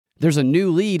There's a new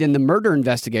lead in the murder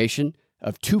investigation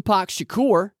of Tupac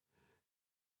Shakur,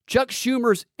 Chuck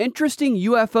Schumer's interesting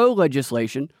UFO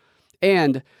legislation,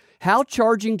 and how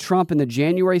charging Trump in the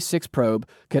January 6th probe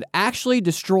could actually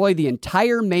destroy the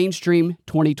entire mainstream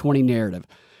 2020 narrative.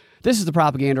 This is the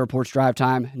Propaganda Report's Drive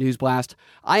Time News Blast.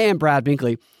 I am Brad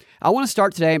Binkley. I want to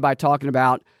start today by talking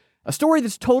about a story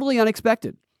that's totally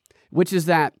unexpected, which is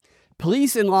that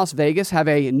police in Las Vegas have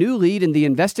a new lead in the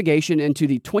investigation into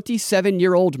the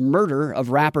 27-year-old murder of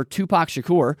rapper Tupac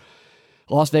Shakur.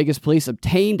 Las Vegas police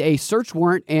obtained a search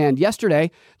warrant, and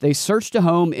yesterday they searched a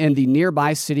home in the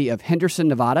nearby city of Henderson,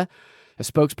 Nevada. A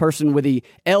spokesperson with the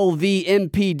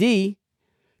LVMPD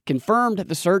confirmed that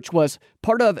the search was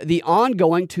part of the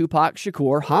ongoing Tupac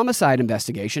Shakur homicide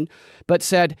investigation, but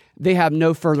said they have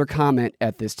no further comment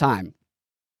at this time.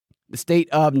 The state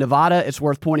of Nevada, it's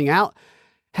worth pointing out,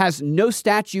 has no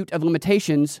statute of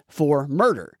limitations for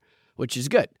murder, which is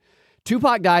good.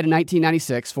 Tupac died in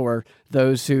 1996, for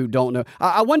those who don't know.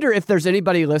 I wonder if there's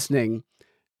anybody listening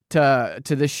to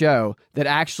this show that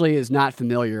actually is not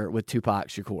familiar with Tupac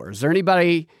Shakur. Is there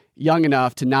anybody young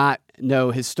enough to not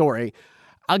know his story?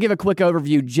 I'll give a quick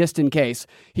overview just in case.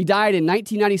 He died in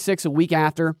 1996, a week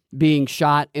after being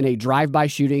shot in a drive-by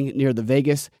shooting near the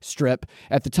Vegas Strip.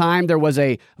 At the time, there was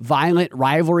a violent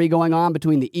rivalry going on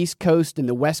between the East Coast and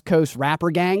the West Coast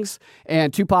rapper gangs,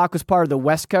 and Tupac was part of the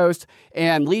West Coast,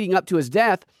 and leading up to his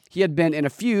death, he had been in a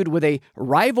feud with a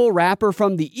rival rapper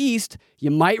from the East.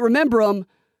 You might remember him,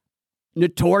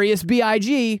 Notorious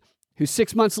B.I.G., who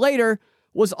 6 months later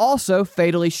was also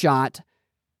fatally shot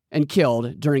and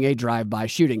killed during a drive-by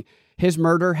shooting. His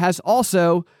murder has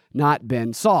also not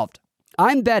been solved.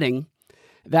 I'm betting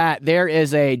that there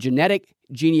is a genetic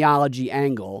genealogy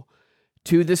angle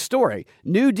to this story.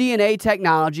 New DNA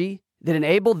technology that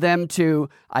enabled them to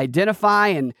identify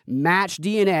and match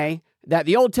DNA that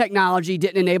the old technology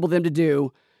didn't enable them to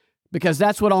do, because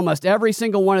that's what almost every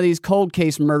single one of these cold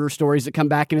case murder stories that come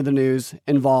back into the news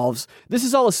involves. This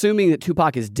is all assuming that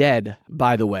Tupac is dead,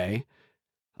 by the way.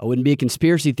 I wouldn't be a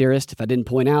conspiracy theorist if I didn't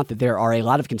point out that there are a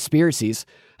lot of conspiracies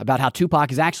about how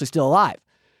Tupac is actually still alive.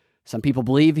 Some people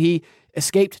believe he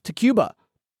escaped to Cuba.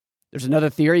 There's another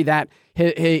theory that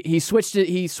he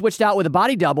switched out with a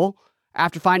body double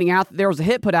after finding out that there was a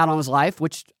hit put out on his life,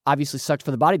 which obviously sucked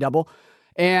for the body double.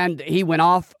 And he went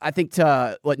off, I think,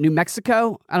 to New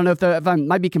Mexico. I don't know if I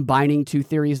might be combining two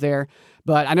theories there,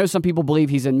 but I know some people believe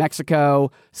he's in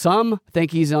Mexico. Some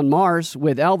think he's on Mars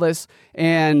with Elvis.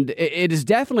 And it is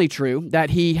definitely true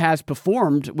that he has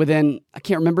performed within, I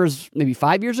can't remember, maybe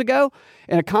 5 years ago,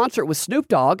 in a concert with Snoop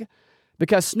Dogg,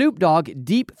 because Snoop Dogg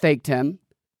deep faked him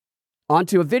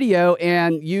onto a video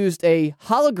and used a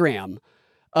hologram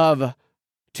of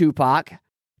Tupac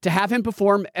to have him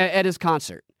perform at his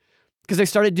concert. Because they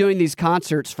started doing these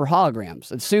concerts for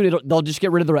holograms. And soon they'll just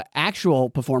get rid of the actual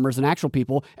performers and actual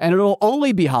people, and it'll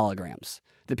only be holograms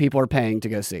that people are paying to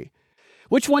go see.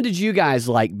 Which one did you guys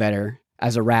like better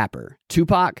as a rapper,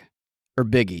 Tupac or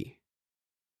Biggie?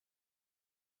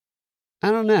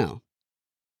 I don't know.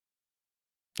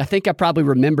 I think I probably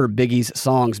remember Biggie's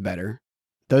songs better.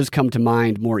 Those come to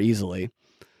mind more easily.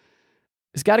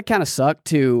 It's got to kind of suck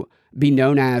to be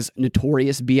known as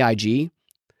Notorious B.I.G.,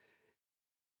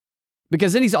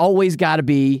 because then he's always got to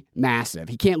be massive.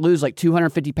 He can't lose like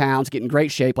 250 pounds, get in great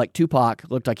shape like Tupac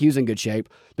looked like he was in good shape,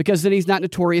 because then he's not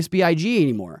Notorious B.I.G.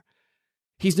 anymore.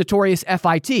 He's Notorious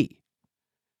F.I.T.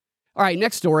 All right,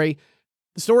 next story.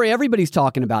 The story everybody's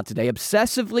talking about today,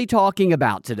 obsessively talking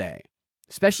about today,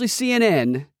 especially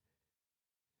CNN.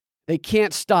 They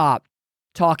can't stop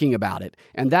talking about it.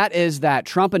 And that is that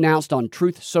Trump announced on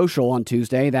Truth Social on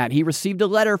Tuesday that he received a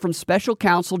letter from special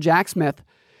counsel Jack Smith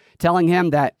telling him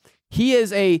that he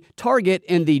is a target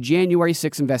in the January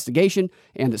 6th investigation,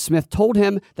 and that Smith told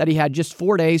him that he had just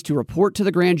 4 days to report to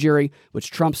the grand jury, which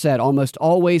Trump said almost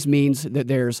always means that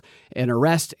there's an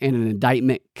arrest and an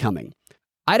indictment coming.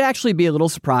 I'd actually be a little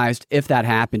surprised if that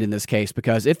happened in this case,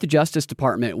 because if the Justice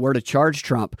Department were to charge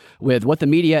Trump with what the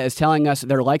media is telling us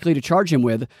they're likely to charge him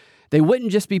with, they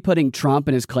wouldn't just be putting Trump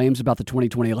and his claims about the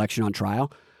 2020 election on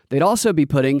trial. They'd also be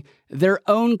putting their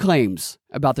own claims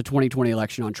about the 2020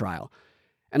 election on trial.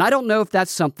 And I don't know if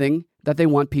that's something that they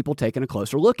want people taking a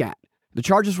closer look at. The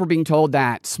charges we're being told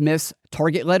that Smith's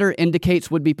target letter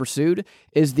indicates would be pursued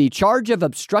is the charge of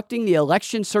obstructing the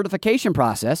election certification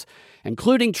process,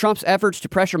 including Trump's efforts to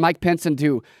pressure Mike Pence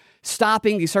into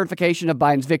stopping the certification of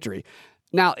Biden's victory.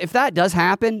 Now, if that does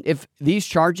happen, if these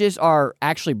charges are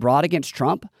actually brought against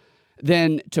Trump,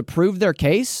 then to prove their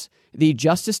case, the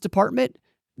Justice Department,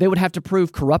 they would have to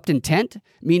prove corrupt intent,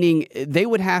 meaning they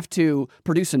would have to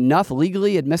produce enough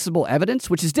legally admissible evidence,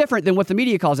 which is different than what the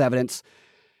media calls evidence,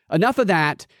 Enough of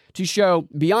that to show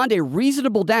beyond a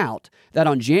reasonable doubt that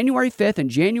on January 5th and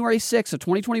January 6th of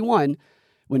 2021,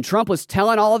 when Trump was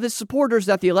telling all of his supporters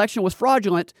that the election was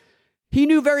fraudulent, he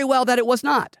knew very well that it was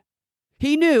not.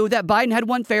 He knew that Biden had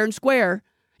won fair and square,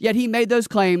 yet he made those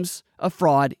claims of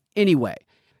fraud anyway.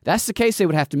 That's the case they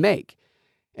would have to make.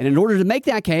 And in order to make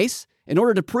that case, in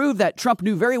order to prove that Trump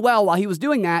knew very well while he was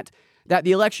doing that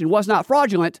the election was not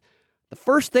fraudulent, the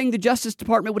first thing the Justice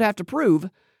Department would have to prove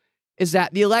is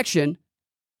that the election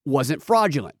wasn't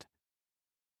fraudulent.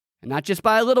 And not just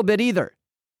by a little bit either.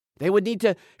 They would need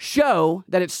to show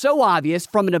that it's so obvious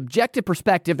from an objective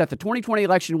perspective that the 2020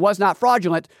 election was not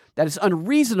fraudulent that it's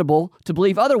unreasonable to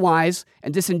believe otherwise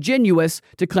and disingenuous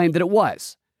to claim that it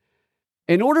was.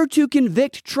 In order to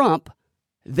convict Trump,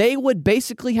 they would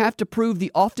basically have to prove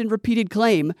the often repeated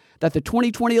claim that the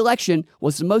 2020 election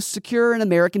was the most secure in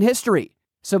American history.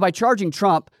 So by charging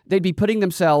Trump, they'd be putting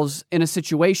themselves in a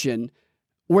situation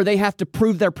where they have to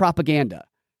prove their propaganda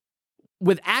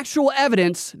with actual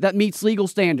evidence that meets legal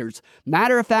standards.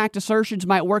 Matter-of-fact assertions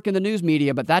might work in the news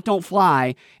media, but that don't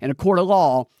fly in a court of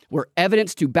law where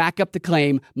evidence to back up the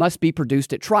claim must be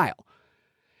produced at trial.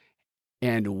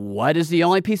 And what is the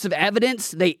only piece of evidence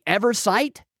they ever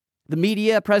cite? The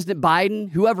media, President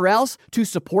Biden, whoever else, to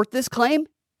support this claim?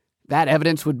 That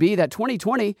evidence would be that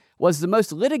 2020 was the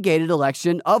most litigated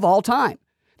election of all time.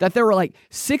 That there were like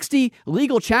 60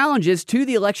 legal challenges to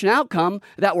the election outcome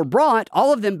that were brought,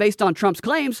 all of them based on Trump's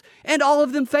claims, and all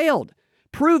of them failed,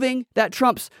 proving that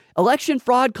Trump's election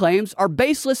fraud claims are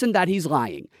baseless and that he's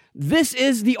lying. This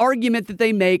is the argument that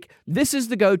they make. This is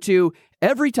the go-to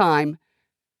every time.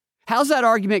 How's that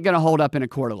argument going to hold up in a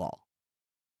court of law?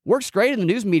 Works great in the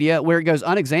news media where it goes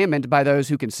unexamined by those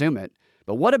who consume it.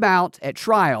 But what about at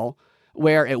trial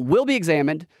where it will be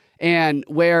examined and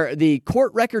where the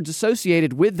court records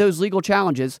associated with those legal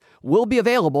challenges will be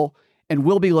available and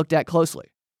will be looked at closely?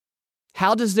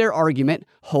 How does their argument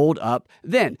hold up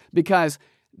then? Because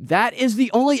that is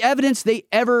the only evidence they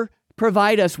ever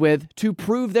provide us with to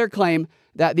prove their claim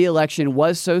that the election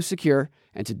was so secure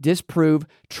and to disprove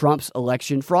Trump's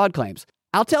election fraud claims.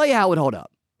 I'll tell you how it would hold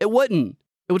up. It wouldn't.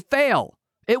 It would fail.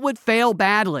 It would fail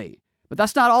badly. But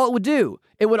that's not all it would do.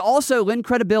 It would also lend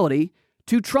credibility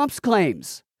to Trump's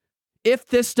claims if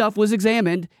this stuff was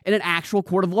examined in an actual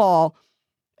court of law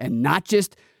and not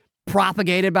just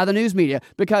propagated by the news media.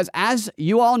 Because as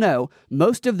you all know,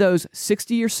 most of those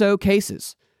 60 or so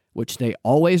cases, which they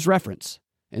always reference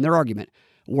in their argument,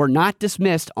 were not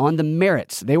dismissed on the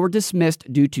merits. They were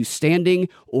dismissed due to standing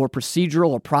or procedural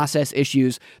or process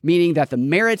issues, meaning that the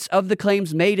merits of the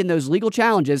claims made in those legal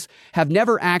challenges have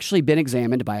never actually been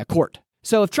examined by a court.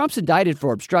 So if Trump's indicted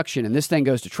for obstruction and this thing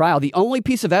goes to trial, the only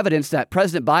piece of evidence that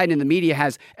President Biden and the media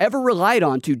has ever relied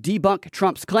on to debunk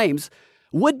Trump's claims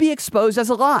would be exposed as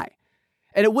a lie.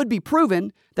 And it would be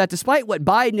proven that despite what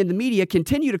Biden and the media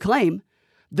continue to claim,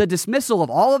 the dismissal of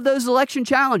all of those election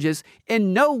challenges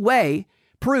in no way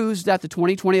proves that the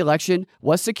 2020 election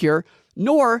was secure,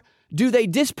 nor do they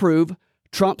disprove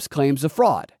Trump's claims of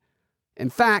fraud. In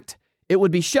fact, it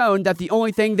would be shown that the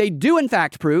only thing they do in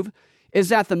fact prove is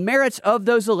that the merits of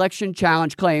those election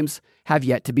challenge claims have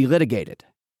yet to be litigated.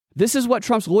 This is what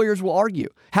Trump's lawyers will argue.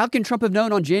 How can Trump have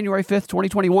known on January 5th,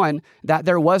 2021 that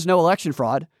there was no election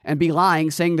fraud and be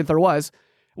lying saying that there was,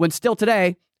 when still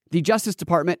today, the Justice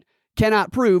Department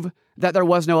cannot prove that there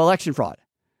was no election fraud?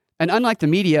 And unlike the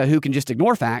media who can just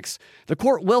ignore facts, the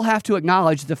court will have to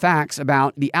acknowledge the facts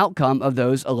about the outcome of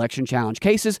those election challenge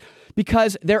cases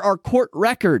because there are court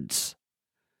records.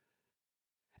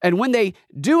 And when they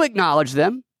do acknowledge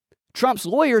them, Trump's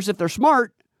lawyers, if they're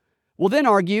smart, will then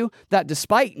argue that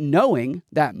despite knowing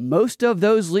that most of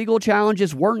those legal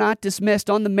challenges were not dismissed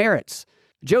on the merits,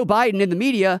 Joe Biden and the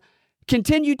media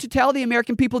continued to tell the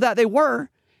American people that they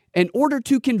were in order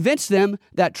to convince them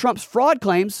that Trump's fraud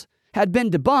claims had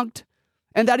been debunked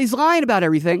and that he's lying about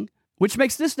everything, which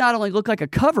makes this not only look like a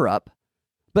cover-up,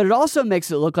 but it also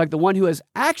makes it look like the one who is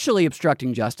actually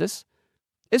obstructing justice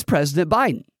is President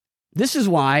Biden. This is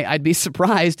why I'd be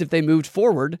surprised if they moved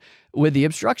forward with the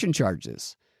obstruction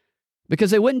charges,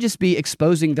 because they wouldn't just be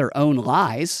exposing their own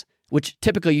lies, which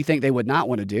typically you think they would not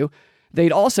want to do.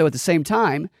 They'd also at the same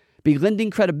time be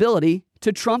lending credibility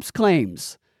to Trump's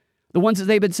claims. The ones that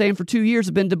they've been saying for 2 years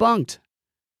have been debunked.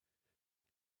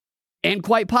 And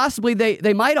quite possibly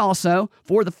they might also,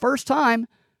 for the first time,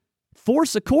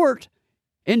 force a court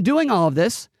in doing all of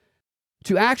this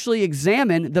to actually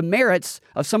examine the merits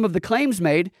of some of the claims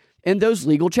made in those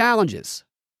legal challenges.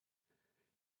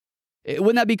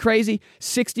 Wouldn't that be crazy?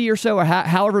 60 or so, or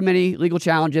however many legal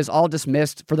challenges, all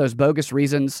dismissed for those bogus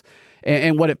reasons.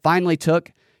 And what it finally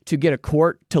took to get a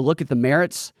court to look at the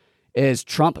merits is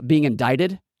Trump being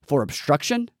indicted for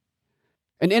obstruction.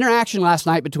 An interaction last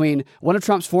night between one of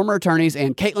Trump's former attorneys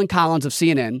and Caitlin Collins of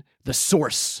CNN, The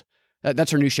Source.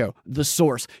 That's her new show, The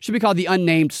Source. Should be called The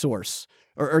Unnamed Source,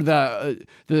 or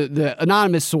the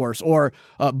Anonymous Source, or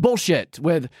Bullshit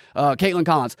with Caitlin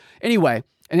Collins. Anyway,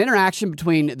 an interaction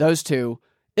between those two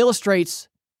illustrates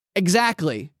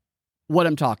exactly what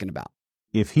I'm talking about.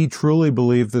 If he truly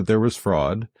believed that there was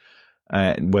fraud,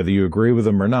 whether you agree with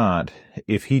him or not,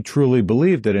 if he truly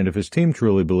believed it and if his team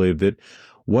truly believed it,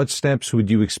 what steps would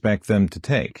you expect them to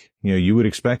take? You would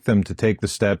expect them to take the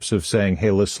steps of saying, hey,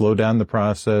 let's slow down the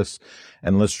process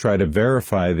and let's try to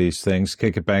verify these things,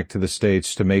 kick it back to the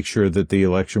states to make sure that the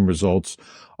election results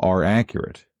are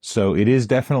accurate. So it is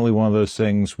definitely one of those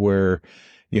things where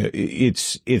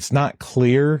it's not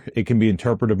clear. It can be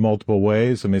interpreted multiple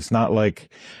ways. I mean, it's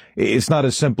not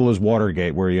as simple as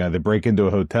Watergate where, they break into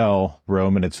a hotel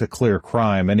room and it's a clear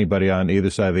crime. Anybody on either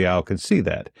side of the aisle can see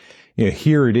that.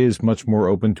 Here it is much more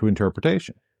open to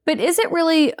interpretation. But is it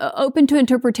really open to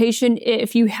interpretation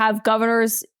if you have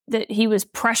governors that he was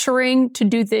pressuring to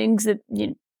do things that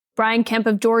Brian Kemp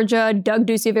of Georgia, Doug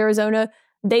Ducey of Arizona,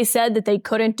 they said that they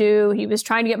couldn't do? He was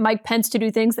trying to get Mike Pence to do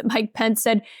things that Mike Pence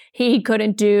said he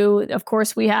couldn't do. Of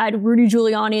course, we had Rudy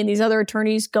Giuliani and these other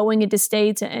attorneys going into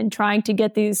states and trying to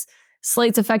get these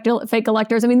slates of fake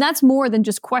electors. I mean, that's more than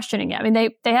just questioning it. I mean,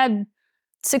 they had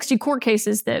 60 court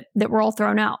cases that were all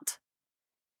thrown out.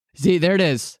 See, there it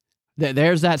is.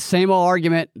 There's that same old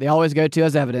argument they always go to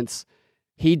as evidence.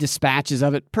 He dispatches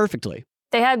of it perfectly.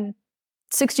 They had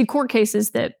 60 court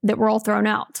cases that were all thrown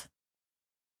out.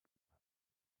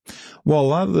 Well, a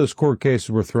lot of those court cases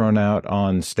were thrown out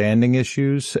on standing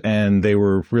issues, and they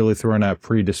were really thrown out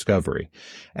pre-discovery.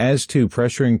 As to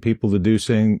pressuring people to do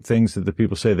things that the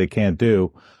people say they can't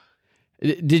do.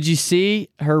 Did you see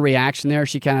her reaction there?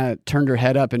 She kind of turned her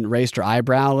head up and raised her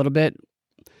eyebrow a little bit.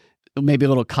 Maybe a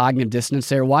little cognitive dissonance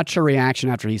there. Watch her reaction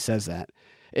after he says that.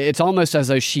 It's almost as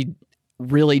though she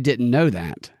really didn't know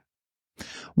that.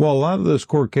 Well, a lot of those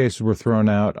court cases were thrown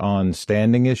out on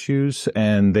standing issues,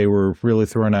 and they were really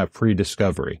thrown out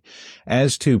pre-discovery.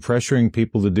 As to pressuring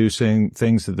people to do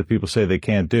things that the people say they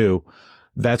can't do,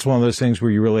 that's one of those things where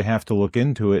you really have to look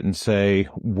into it and say,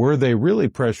 were they really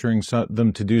pressuring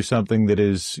them to do something that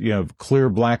is, clear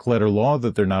black letter law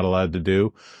that they're not allowed to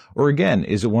do? Or again,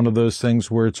 is it one of those things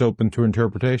where it's open to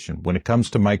interpretation? When it comes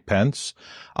to Mike Pence,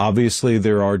 obviously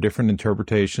there are different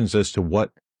interpretations as to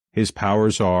what his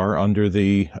powers are under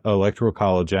the Electoral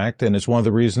College Act. And it's one of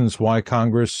the reasons why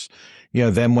Congress,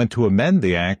 then went to amend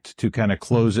the act to kind of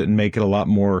close it and make it a lot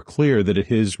more clear that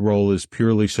his role is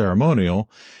purely ceremonial,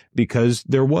 because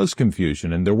there was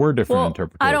confusion and there were different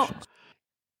interpretations.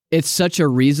 It's such a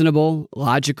reasonable,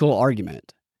 logical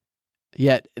argument,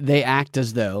 yet they act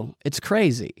as though it's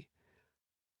crazy.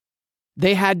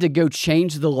 They had to go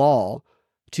change the law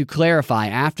to clarify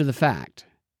after the fact.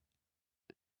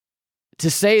 To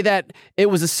say that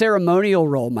it was a ceremonial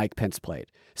role Mike Pence played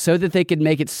so that they could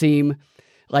make it seem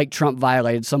like Trump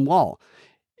violated some law.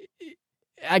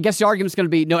 I guess the argument's going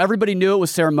to be, no, everybody knew it was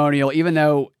ceremonial, even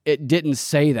though it didn't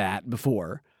say that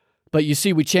before. But you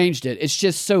see, we changed it. It's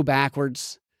just so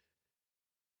backwards.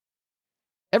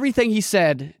 Everything he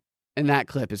said in that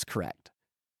clip is correct.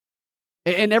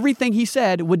 And everything he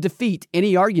said would defeat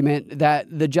any argument that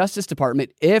the Justice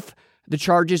Department, if the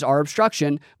charges are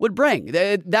obstruction, would bring.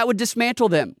 That would dismantle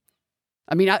them.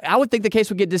 I mean, I would think the case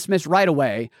would get dismissed right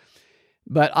away,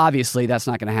 but obviously that's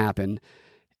not going to happen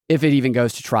if it even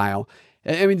goes to trial.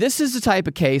 I mean, this is the type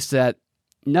of case that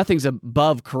nothing's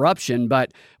above corruption,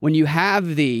 but when you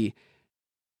have the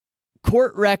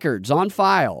court records on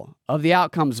file of the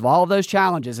outcomes of all of those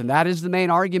challenges, and that is the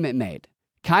main argument made,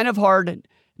 kind of hard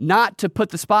not to put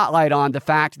the spotlight on the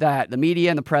fact that the media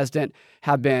and the president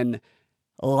have been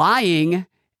lying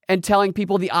and telling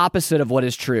people the opposite of what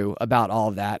is true about all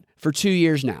of that for 2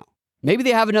 years now. Maybe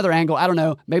they have another angle. I don't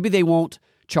know. Maybe they won't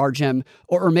charge him,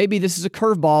 or maybe this is a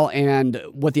curveball and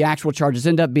what the actual charges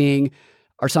end up being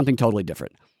are something totally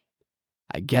different.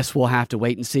 I guess we'll have to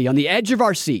wait and see on the edge of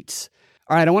our seats.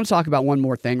 All right, I want to talk about one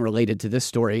more thing related to this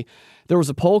story. There was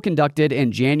a poll conducted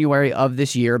in January of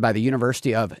this year by the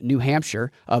University of New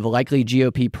Hampshire of likely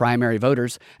GOP primary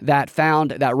voters that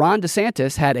found that Ron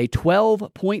DeSantis had a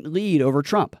 12-point lead over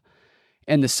Trump.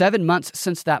 In the 7 months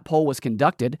since that poll was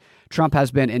conducted, Trump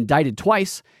has been indicted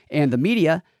twice, and the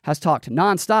media has talked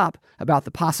nonstop about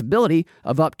the possibility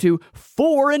of up to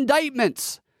 4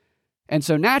 indictments. And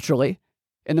so naturally,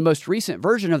 in the most recent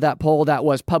version of that poll that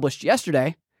was published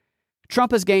yesterday,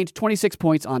 Trump has gained 26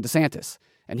 points on DeSantis,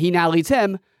 and he now leads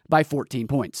him by 14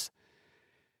 points.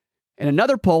 In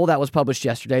another poll that was published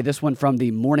yesterday, this one from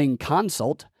the Morning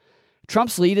Consult,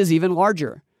 Trump's lead is even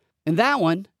larger. In that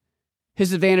one,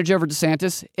 his advantage over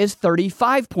DeSantis is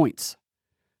 35 points,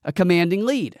 a commanding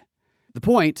lead. The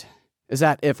point is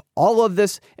that if all of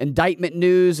this indictment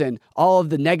news and all of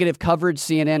the negative coverage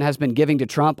CNN has been giving to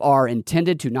Trump are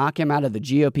intended to knock him out of the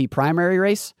GOP primary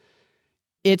race,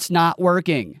 it's not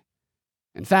working.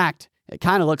 In fact, it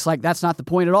kind of looks like that's not the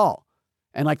point at all.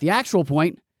 And like the actual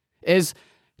point is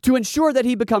to ensure that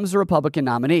he becomes the Republican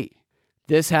nominee.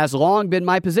 This has long been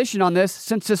my position on this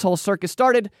since this whole circus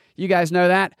started. You guys know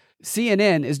that.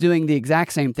 CNN is doing the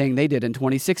exact same thing they did in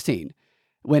 2016,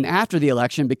 when after the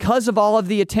election, because of all of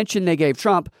the attention they gave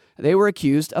Trump, they were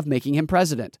accused of making him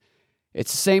president.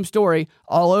 It's the same story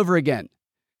all over again.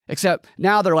 Except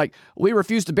now they're like, we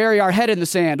refuse to bury our head in the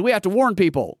sand. We have to warn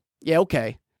people. Yeah,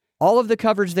 okay. All of the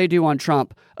coverage they do on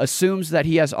Trump assumes that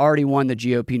he has already won the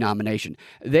GOP nomination.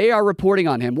 They are reporting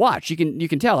on him. Watch, you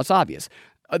can tell, it's obvious.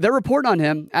 They're reporting on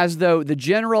him as though the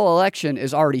general election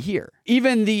is already here.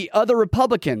 Even the other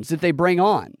Republicans that they bring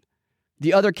on,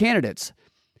 the other candidates,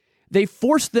 they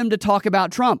force them to talk about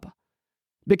Trump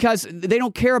because they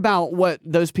don't care about what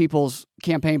those people's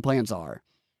campaign plans are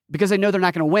because they know they're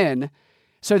not going to win.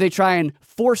 So they try and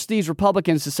force these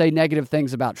Republicans to say negative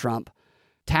things about Trump.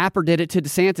 Tapper did it to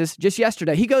DeSantis just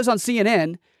yesterday. He goes on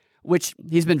CNN, which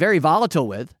he's been very volatile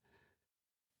with,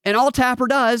 and all Tapper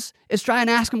does is try and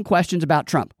ask him questions about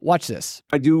Trump. Watch this.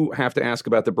 I do have to ask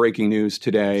about the breaking news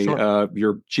today. Sure.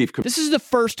 Your chief... This is the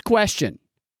first question.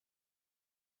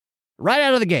 Right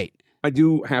out of the gate. I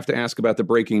do have to ask about the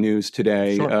breaking news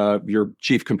today. Sure. Your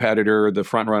chief competitor, the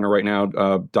front runner right now,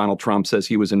 Donald Trump, says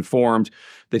he was informed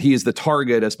that he is the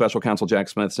target of special counsel Jack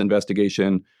Smith's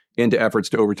investigation into efforts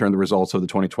to overturn the results of the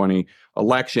 2020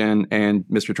 election. And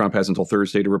Mr. Trump has until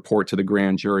Thursday to report to the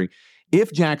grand jury.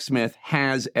 If Jack Smith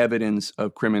has evidence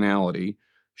of criminality,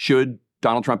 should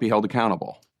Donald Trump be held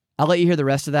accountable? I'll let you hear the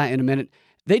rest of that in a minute.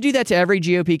 They do that to every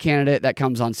GOP candidate that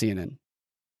comes on CNN.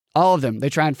 All of them. They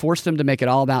try and force them to make it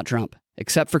all about Trump,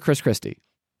 except for Chris Christie,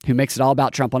 who makes it all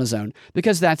about Trump on his own,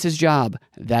 because that's his job.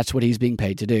 That's what he's being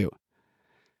paid to do.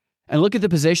 And look at the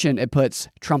position it puts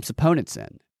Trump's opponents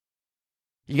in.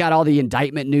 You got all the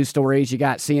indictment news stories. You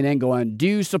got CNN going, do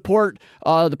you support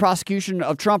the prosecution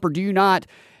of Trump or do you not?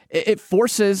 It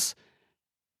forces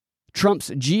Trump's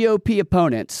GOP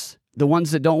opponents, the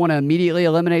ones that don't want to immediately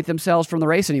eliminate themselves from the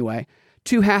race anyway,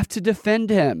 to have to defend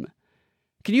him.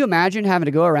 Can you imagine having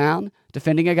to go around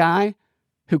defending a guy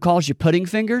who calls you pudding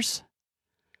fingers?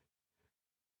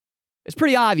 It's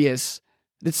pretty obvious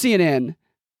that CNN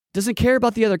doesn't care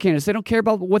about the other candidates. They don't care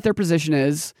about what their position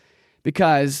is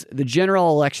because the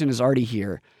general election is already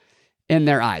here in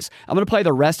their eyes. I'm going to play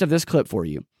the rest of this clip for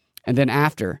you. And then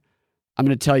after, I'm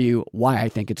going to tell you why I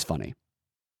think it's funny.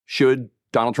 Should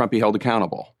Donald Trump be held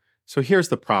accountable? So here's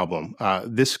the problem.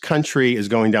 This country is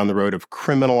going down the road of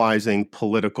criminalizing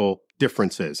political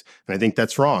differences. And I think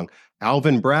that's wrong.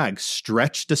 Alvin Bragg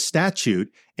stretched a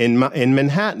statute in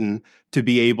Manhattan to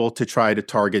be able to try to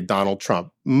target Donald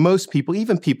Trump. Most people,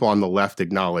 even people on the left,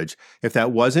 acknowledge if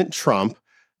that wasn't Trump,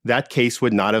 that case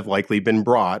would not have likely been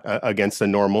brought against a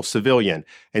normal civilian.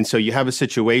 And so you have a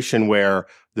situation where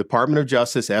the Department of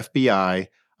Justice, FBI,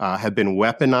 have been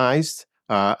weaponized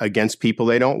against people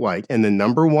they don't like. And the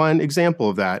number one example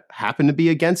of that happened to be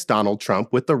against Donald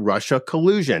Trump with the Russia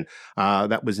collusion.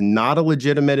 That was not a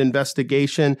legitimate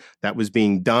investigation. That was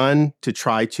being done to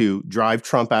try to drive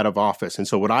Trump out of office. And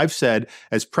so what I've said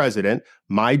as president,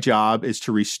 my job is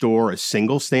to restore a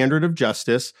single standard of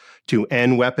justice, to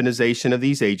end weaponization of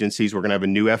these agencies. We're going to have a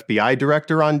new FBI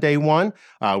director on day one.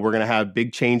 We're going to have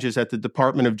big changes at the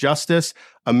Department of Justice.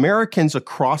 Americans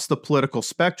across the political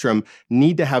spectrum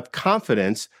need to have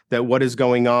confidence that what is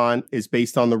going on is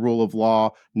based on the rule of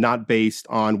law, not based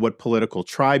on what political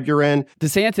tribe you're in.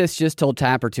 DeSantis just told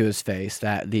Tapper to his face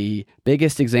that the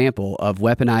biggest example of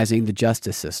weaponizing the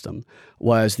justice system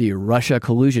was the Russia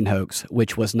collusion hoax,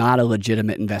 which was not a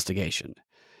legitimate investigation.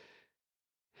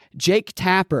 Jake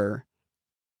Tapper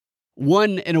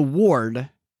won an award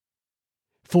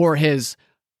for his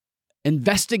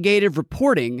investigative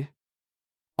reporting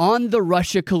on the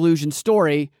Russia collusion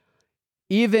story.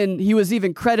 He was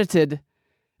even credited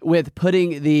with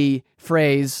putting the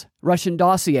phrase Russian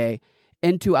dossier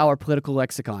into our political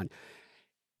lexicon.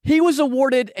 He was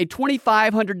awarded a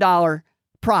 $2,500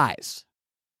 prize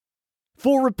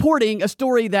for reporting a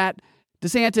story that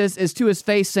DeSantis is to his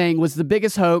face saying was the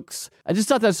biggest hoax. I just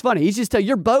thought that was funny. He's just telling,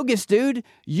 you're bogus, dude.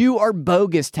 You are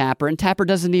bogus, Tapper. And Tapper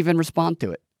doesn't even respond to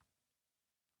it.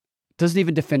 Doesn't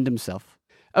even defend himself.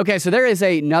 Okay, so there is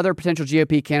another potential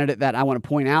GOP candidate that I want to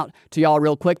point out to y'all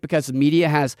real quick because the media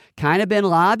has kind of been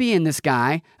lobbying this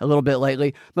guy a little bit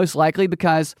lately, most likely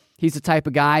because he's the type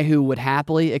of guy who would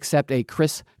happily accept a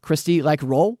Chris Christie-like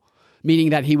role, meaning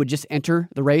that he would just enter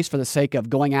the race for the sake of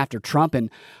going after Trump and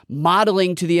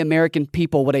modeling to the American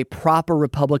people what a proper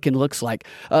Republican looks like,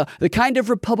 the kind of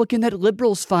Republican that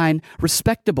liberals find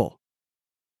respectable.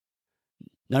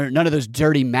 None of those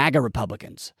dirty MAGA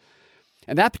Republicans.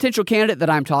 And that potential candidate that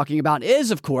I'm talking about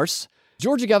is, of course,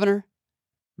 Georgia Governor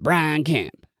Brian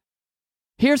Kemp.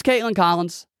 Here's Caitlin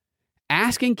Collins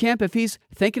asking Kemp if he's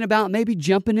thinking about maybe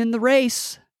jumping in the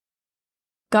race.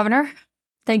 Governor,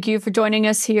 thank you for joining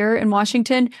us here in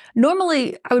Washington.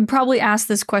 Normally, I would probably ask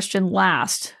this question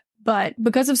last, but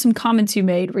because of some comments you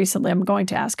made recently, I'm going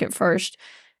to ask it first.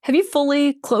 Have you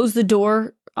fully closed the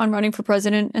door on running for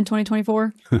president in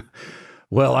 2024?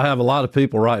 Well, I have a lot of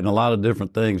people writing a lot of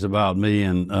different things about me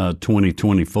in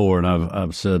 2024, and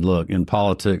I've said, look, in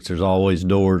politics, there's always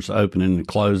doors opening and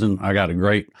closing. I got a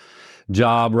great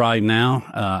job right now.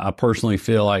 I personally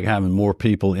feel like having more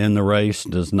people in the race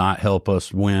does not help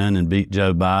us win and beat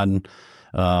Joe Biden.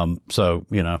 So,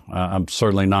 I'm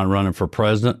certainly not running for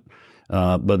president,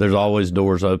 but there's always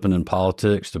doors open in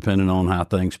politics depending on how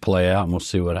things play out, and we'll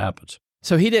see what happens.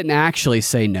 So he didn't actually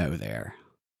say no there,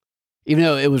 even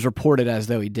though it was reported as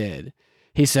though he did.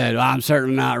 He said, well, I'm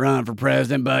certainly not running for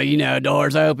president, but,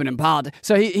 doors open in politics.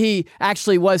 So he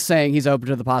actually was saying he's open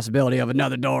to the possibility of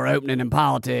another door opening in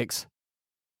politics.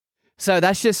 So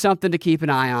that's just something to keep an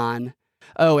eye on.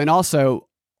 Oh, and also,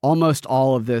 almost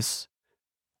all of this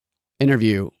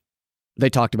interview, they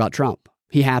talked about Trump.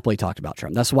 He happily talked about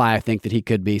Trump. That's why I think that he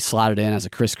could be slotted in as a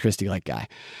Chris Christie-like guy.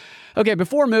 Okay,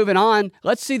 before moving on,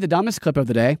 let's see the dumbest clip of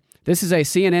the day. This is a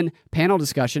CNN panel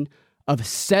discussion of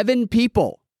 7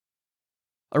 people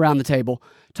around the table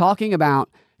talking about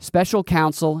special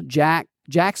counsel Jack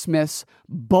Smith's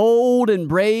bold and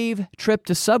brave trip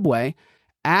to Subway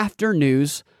after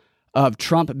news of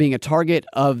Trump being a target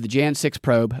of the Jan 6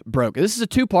 probe broke. This is a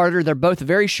two-parter. They're both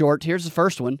very short. Here's the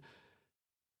first one.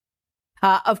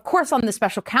 Of course, on the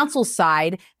special counsel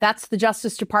side, that's the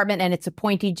Justice Department and its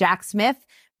appointee, Jack Smith.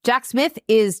 Jack Smith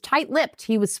is tight-lipped.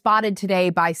 He was spotted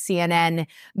today by CNN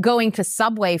going to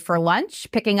Subway for lunch,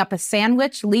 picking up a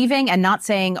sandwich, leaving, and not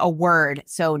saying a word.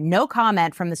 So no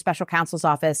comment from the special counsel's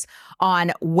office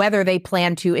on whether they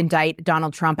plan to indict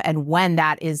Donald Trump and when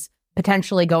that is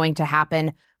potentially going to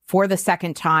happen for the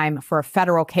second time for a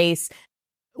federal case.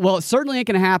 Well, it certainly ain't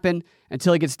going to happen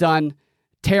until he gets done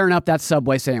tearing up that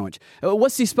Subway sandwich.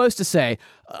 What's he supposed to say?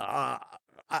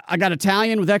 I got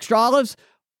Italian with extra olives?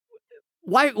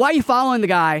 Why are you following the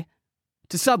guy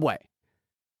to Subway?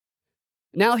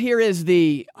 Now here is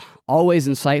the always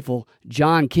insightful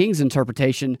John King's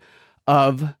interpretation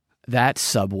of that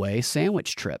Subway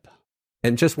sandwich trip.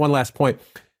 And just one last point.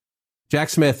 Jack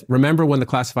Smith, remember when the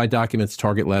classified documents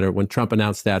target letter, when Trump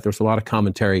announced that, there was a lot of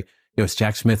commentary. Is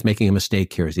Jack Smith making a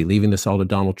mistake here? Is he leaving this all to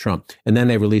Donald Trump? And then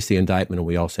they released the indictment and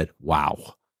we all said,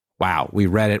 wow, we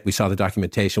read it. We saw the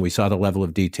documentation. We saw the level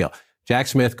of detail. Jack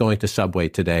Smith going to Subway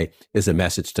today is a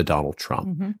message to Donald Trump.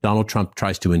 Mm-hmm. Donald Trump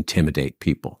tries to intimidate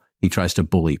people. He tries to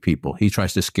bully people. He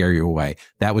tries to scare you away.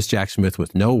 That was Jack Smith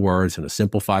with no words and a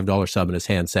simple $5 sub in his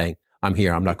hand saying, I'm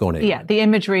here. I'm not going anywhere. Yeah, the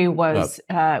imagery was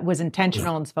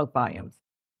intentional and spoke volumes.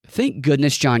 Thank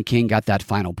goodness John King got that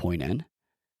final point in.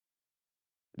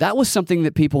 That was something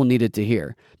that people needed to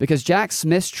hear because Jack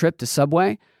Smith's trip to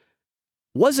Subway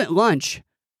wasn't lunch.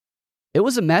 It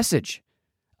was a message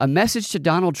to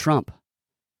Donald Trump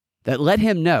that let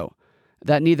him know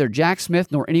that neither Jack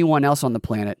Smith nor anyone else on the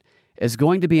planet is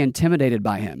going to be intimidated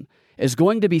by him, is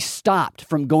going to be stopped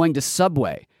from going to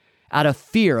Subway out of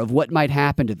fear of what might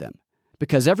happen to them.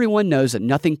 Because everyone knows that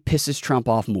nothing pisses Trump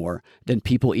off more than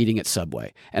people eating at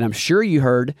Subway. And I'm sure you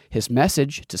heard his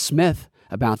message to Smith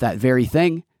about that very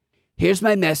thing. Here's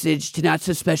my message to not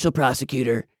so special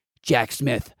prosecutor, Jack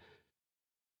Smith.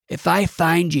 If I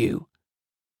find you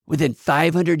within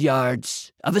 500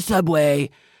 yards of a Subway,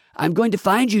 I'm going to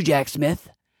find you, Jack Smith,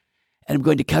 and I'm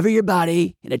going to cover your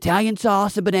body in Italian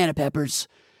sauce and banana peppers,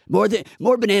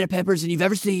 more banana peppers than you've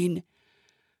ever seen,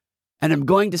 and I'm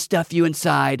going to stuff you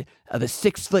inside of a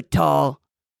 6-foot-tall,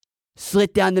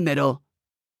 slit down the middle,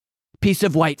 piece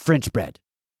of white French bread.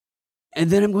 And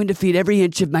then I'm going to feed every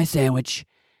inch of my sandwich,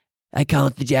 I call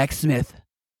it the Jack Smith,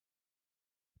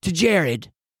 to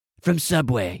Jared from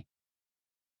Subway.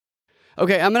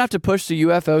 Okay, I'm going to have to push the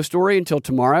UFO story until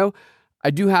tomorrow.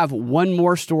 I do have one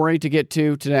more story to get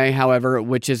to today, however,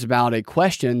 which is about a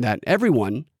question that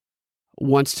everyone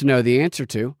wants to know the answer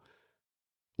to.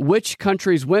 Which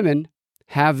country's women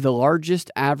have the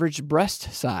largest average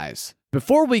breast size?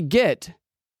 Before we get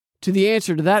to the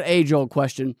answer to that age-old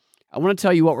question, I want to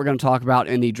tell you what we're going to talk about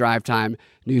in the Drive Time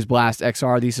News Blast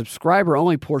XR, the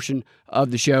subscriber-only portion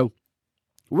of the show.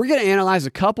 We're going to analyze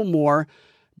a couple more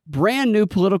brand new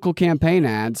political campaign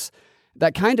ads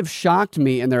that kind of shocked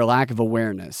me in their lack of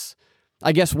awareness.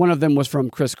 I guess one of them was from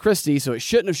Chris Christie, so it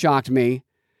shouldn't have shocked me.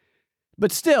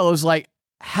 But still, it was like,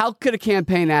 how could a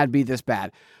campaign ad be this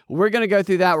bad? We're going to go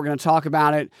through that. We're going to talk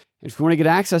about it. If you want to get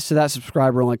access to that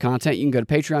subscriber-only content, you can go to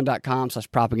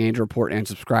patreon.com/propaganda report and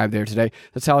subscribe there today.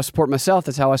 That's how I support myself.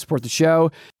 That's how I support the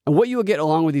show. And what you will get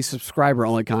along with these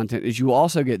subscriber-only content is you will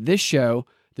also get this show,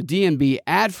 the DNB,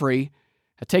 ad-free.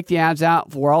 I take the ads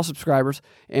out for all subscribers,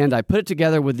 and I put it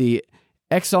together with the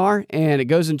XR, and it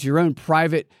goes into your own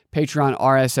private Patreon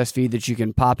RSS feed that you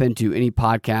can pop into any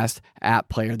podcast app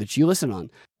player that you listen on.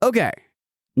 Okay,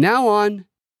 now on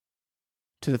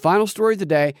to the final story of the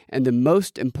day and the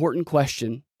most important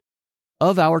question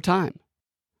of our time.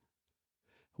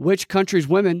 Which country's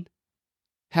women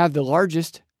have the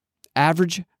largest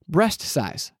average breast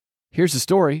size? Here's the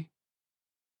story.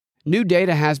 New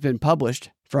data has been published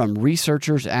from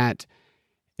researchers at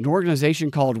an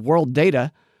organization called World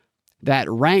Data that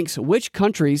ranks which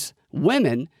countries'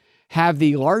 women have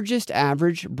the largest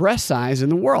average breast size in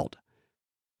the world.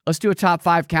 Let's do a top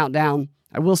 5 countdown.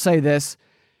 I will say this.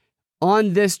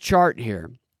 On this chart here,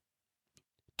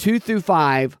 2 through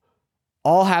 5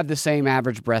 all have the same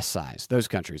average breast size, those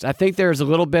countries. I think there's a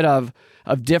little bit of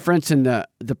difference in the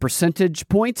percentage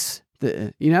points,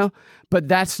 but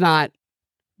that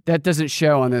doesn't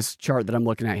show on this chart that I'm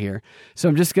looking at here. So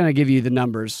I'm just going to give you the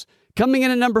numbers. Coming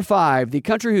in at number 5, the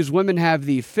country whose women have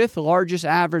the 5th largest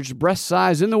average breast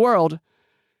size in the world,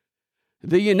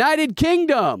 the United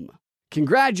Kingdom.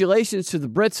 Congratulations to the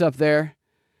Brits up there.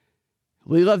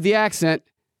 We love the accent,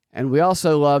 and we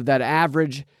also love that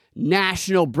average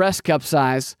national breast cup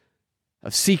size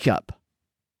of C cup.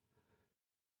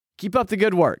 Keep up the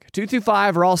good work. 2 through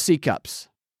 5 are all C cups.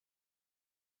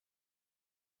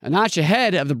 A notch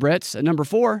ahead of the Brits at number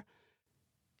 4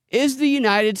 is the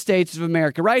United States of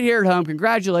America. Right here at home.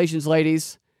 Congratulations,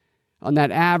 ladies, on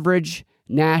that average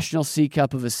national C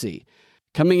cup of a C.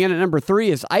 Coming in at number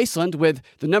 3 is Iceland, with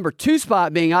the number 2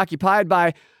 spot being occupied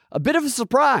by a bit of a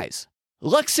surprise.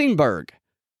 Luxembourg,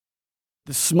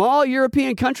 the small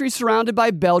European country surrounded by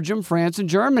Belgium, France, and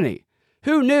Germany.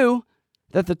 Who knew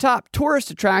that the top tourist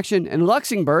attraction in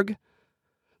Luxembourg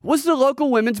was the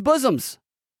local women's bosoms?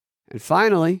 And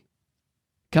finally,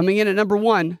 coming in at number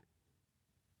 1,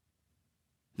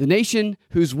 the nation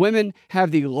whose women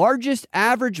have the largest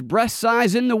average breast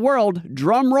size in the world,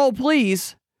 drum roll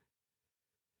please,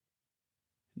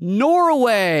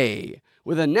 Norway,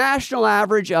 with a national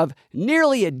average of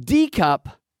nearly a D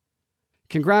cup.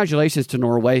 Congratulations to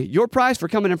Norway. Your prize for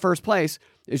coming in first place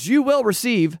is you will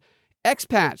receive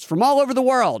expats from all over the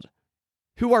world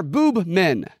who are boob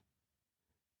men.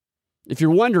 If you're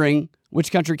wondering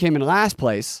which country came in last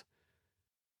place,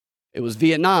 it was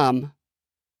Vietnam,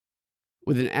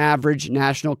 with an average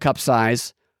national cup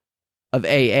size of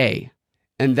AA.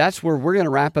 And that's where we're going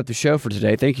to wrap up the show for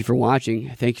today. Thank you for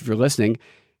watching. Thank you for listening.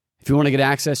 If you want to get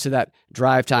access to that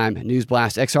Drive Time News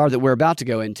Blast XR that we're about to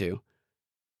go into,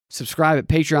 subscribe at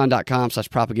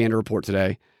patreon.com/propaganda report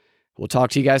today. We'll talk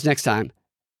to you guys next time.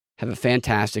 Have a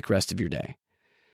fantastic rest of your day.